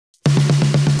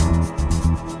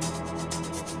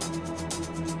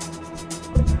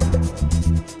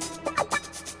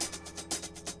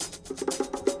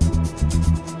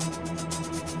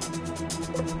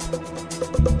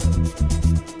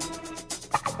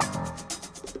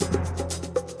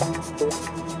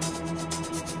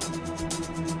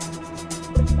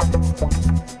Hello,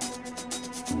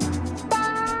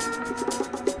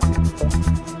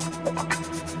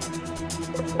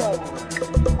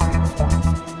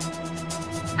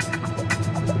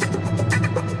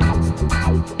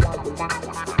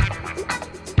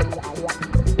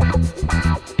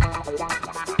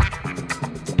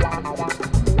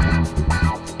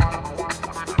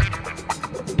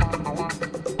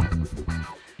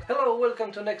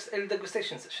 welcome to next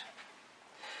degustation session.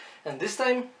 And this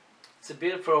time it's a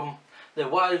beer from the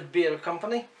Wild Beer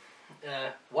Company,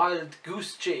 Wild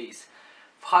Goose Chase,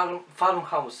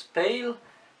 Farmhouse Pale,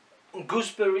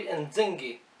 Gooseberry and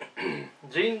Zingy.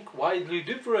 Drink widely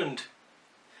different.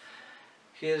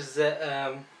 Here's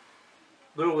the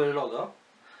brewery logo on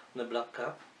the black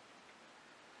cap,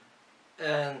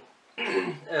 and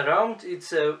around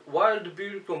it's a Wild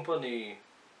Beer Company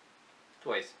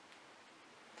twice.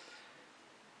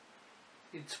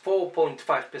 It's 4.5%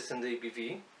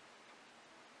 ABV.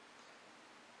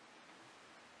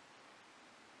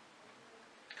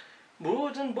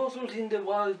 Brewed and bottled in the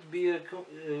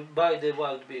by the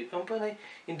Wild Beer Company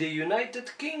in the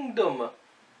United Kingdom.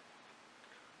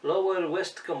 Lower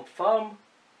Westcombe Farm,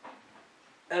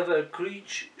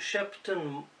 Evercreech,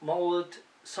 Shepton Mallet,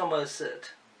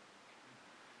 Somerset.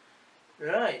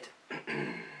 Right.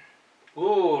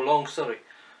 Oh, long story.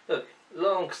 Look,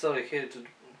 long story here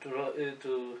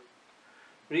to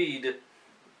read.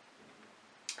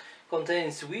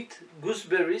 Contains wheat,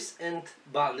 gooseberries and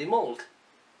barley malt.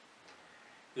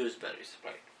 Gooseberries,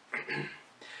 right.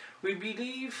 We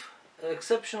believe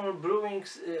exceptional brewing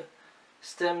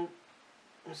stems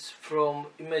from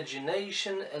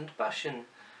imagination and passion.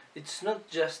 It's not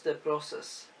just a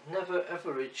process. Never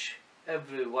average.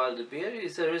 Every wild beer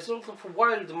is a result of a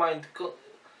wild mind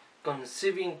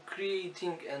conceiving,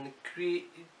 creating and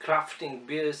crafting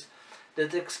beers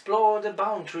that explore the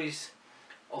boundaries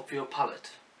of your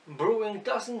palate. Brewing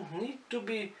doesn't need to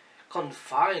be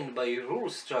confined by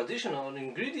rules, tradition or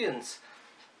ingredients.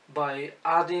 By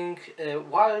adding a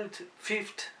wild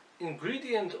fifth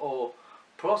ingredient or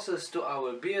process to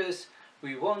our beers,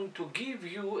 we want to give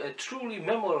you a truly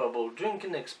memorable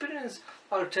drinking experience,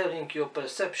 altering your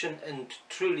perception and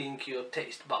thrilling your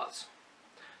taste buds.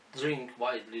 Drink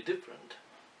widely different.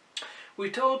 We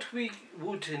thought we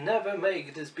would never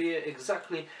make this beer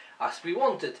exactly as we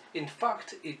wanted. In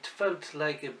fact, it felt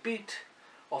like a bit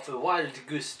of a wild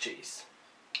goose chase.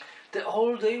 The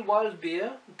all-day wild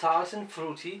beer, tart and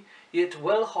fruity, yet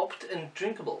well hopped and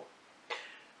drinkable.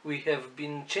 We have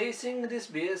been chasing this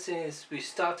beer since we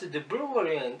started the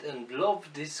brewery and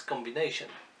love this combination.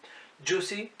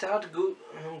 Juicy, tart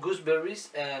gooseberries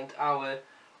and our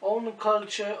own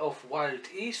culture of wild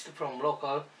yeast from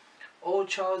local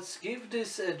orchards give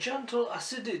this a gentle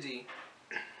acidity,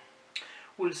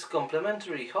 whilst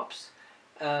complementary hops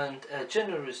and a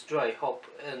generous dry hop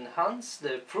enhance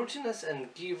the fruitiness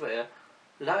and give a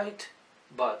light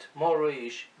but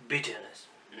moreish bitterness.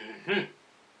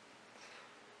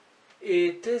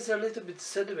 It is a little bit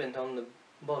sediment on the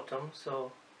bottom,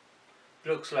 so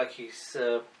looks like it's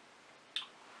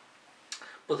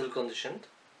bottle conditioned.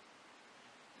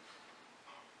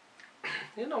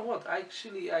 You know what,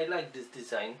 actually I like this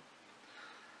design.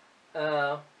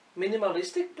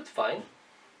 Minimalistic but fine.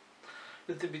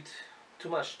 Little bit too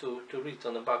much to read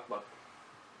on the back, but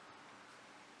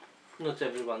not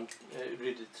everyone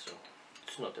read it, so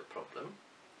it's not a problem.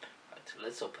 Right,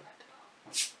 let's open it.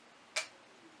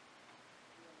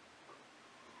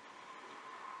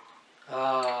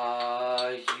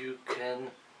 You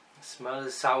can smell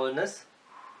the sourness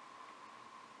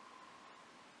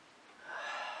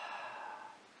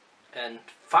and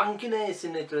funkiness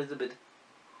in it a little bit,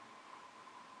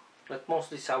 but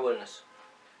mostly sourness.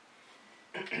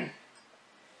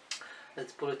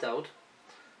 Let's pull it out.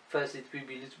 First it will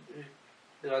be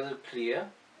rather clear.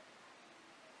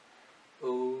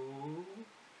 Oh.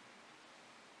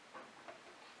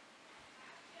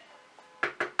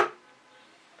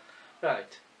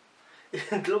 Right.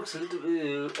 It looks a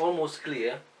little almost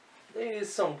clear. There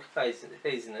is some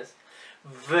haziness.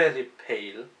 Very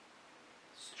pale.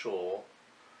 Straw.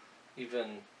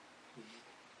 Even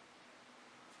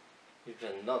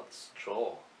not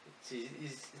straw.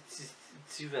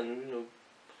 It's even, you know,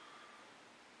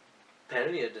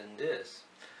 paler than this.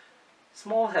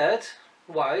 Small head,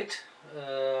 white,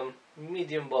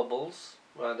 medium bubbles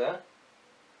rather.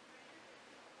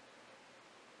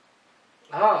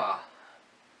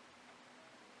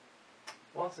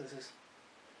 What is this?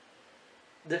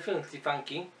 Definitely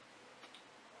funky.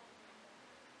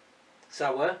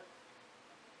 Sour.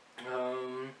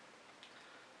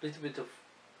 Little bit of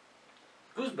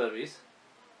gooseberries.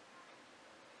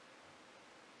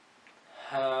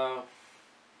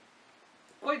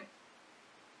 quite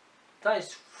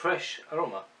nice fresh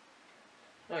aroma.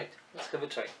 Right, let's have a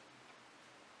try.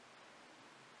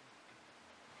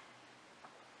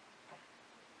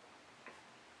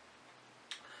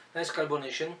 Nice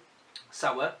carbonation,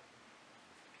 sour.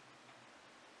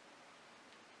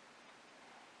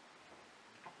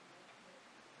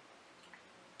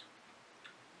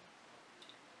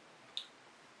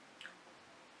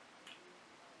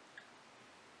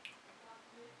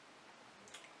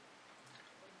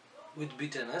 With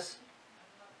bitterness.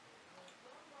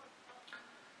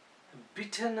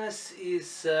 Bitterness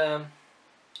is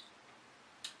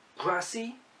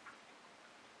grassy.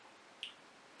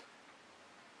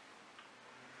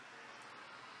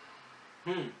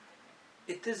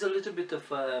 It is a little bit of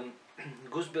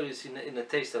gooseberries in the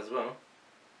taste as well.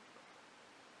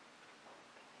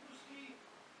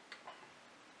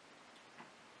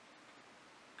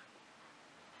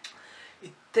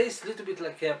 It tastes a little bit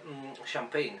like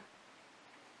champagne.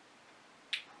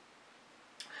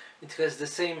 It has the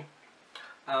same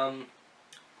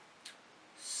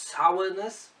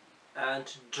sourness and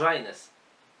dryness,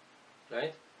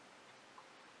 right?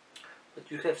 But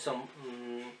you have some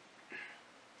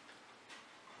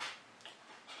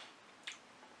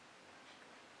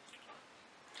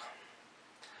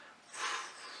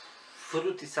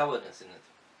fruity sourness in it.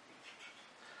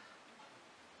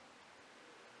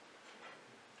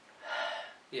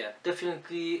 Yeah,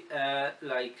 definitely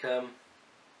like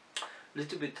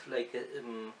little bit like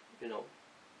you know,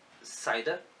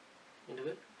 cider in a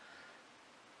way,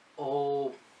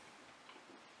 or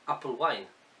apple wine.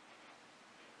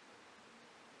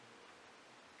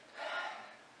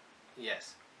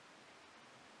 Yes.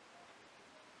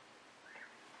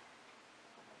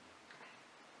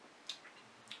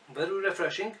 Very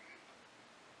refreshing,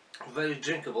 very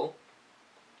drinkable,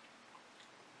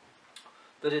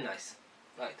 very nice.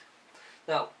 Right,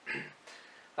 now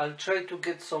I'll try to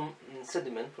get some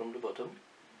sediment from the bottom.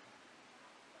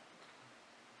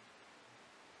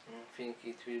 I think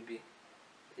it will be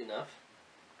enough.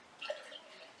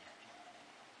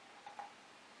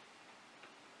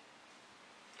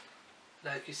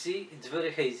 Like you see, it's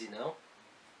very hazy now.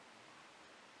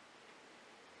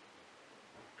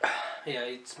 Yeah,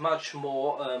 it's much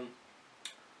more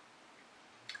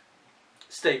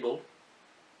stable,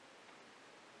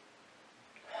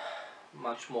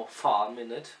 much more farm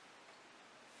in it,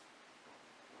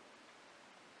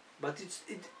 but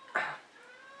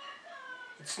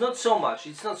it's not so much.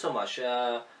 It's not so much.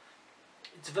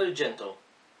 It's very gentle.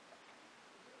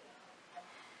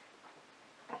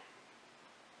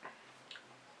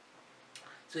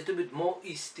 It's a little bit more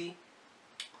yeasty,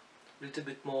 a little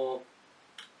bit more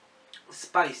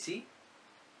spicy,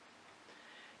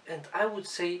 and I would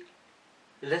say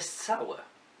less sour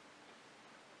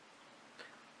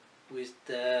with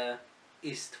the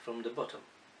yeast from the bottom.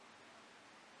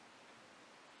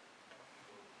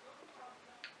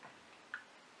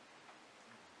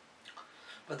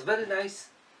 But very nice,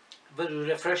 very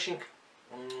refreshing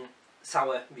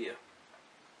sour beer.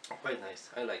 Quite nice,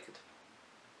 I like it.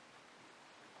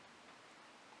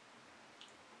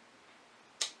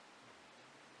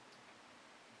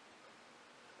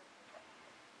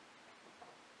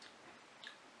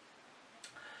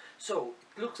 So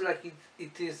it looks like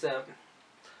it is a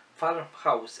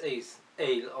farmhouse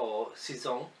ale or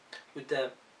Saison with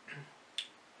a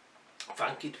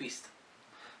funky twist,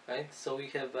 right? So we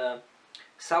have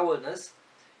sourness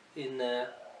in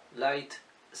light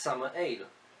summer ale.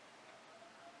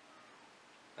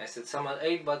 I said summer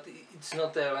ale, but it's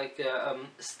not like a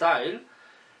style,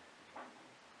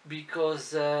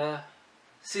 because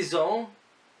Saison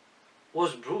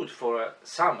was brewed for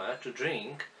summer to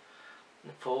drink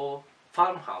for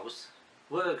farmhouse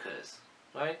workers,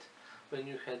 right? When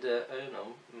you had I don't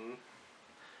know,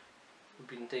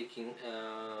 been taking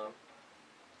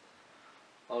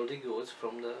all the goods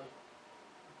from the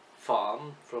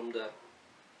farm, from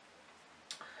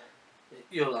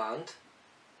your land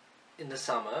in the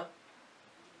summer,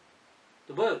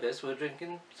 the workers were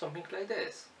drinking something like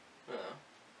this.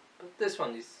 But this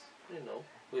one is, you know,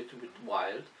 a little bit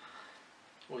wild,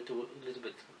 a little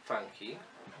bit funky,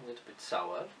 a little bit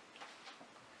sour.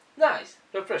 Nice,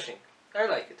 refreshing. I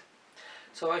like it.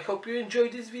 So I hope you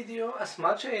enjoyed this video as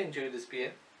much as I enjoyed this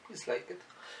beer. Please like it.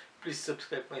 Please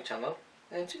subscribe my channel,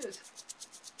 and cheers.